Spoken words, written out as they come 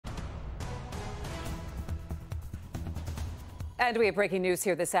And we have breaking news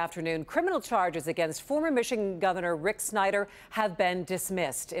here this afternoon. Criminal charges against former Michigan Governor Rick Snyder have been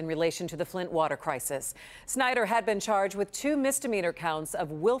dismissed in relation to the Flint water crisis. Snyder had been charged with 2 misdemeanor counts of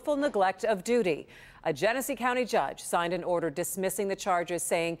willful neglect of duty. A Genesee County judge signed an order dismissing the charges,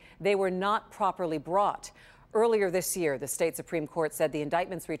 saying they were not properly brought. Earlier this year, the state Supreme Court said the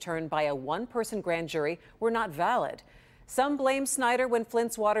indictments returned by a one-person grand jury were not valid. Some blame Snyder when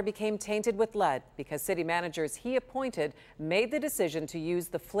Flint's water became tainted with lead because city managers he appointed made the decision to use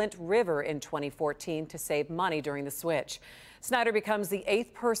the Flint River in 2014 to save money during the switch. Snyder becomes the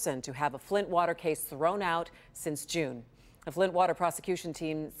 8th person to have a Flint water case thrown out since June. The Flint water prosecution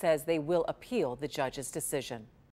team says they will appeal the judge's decision.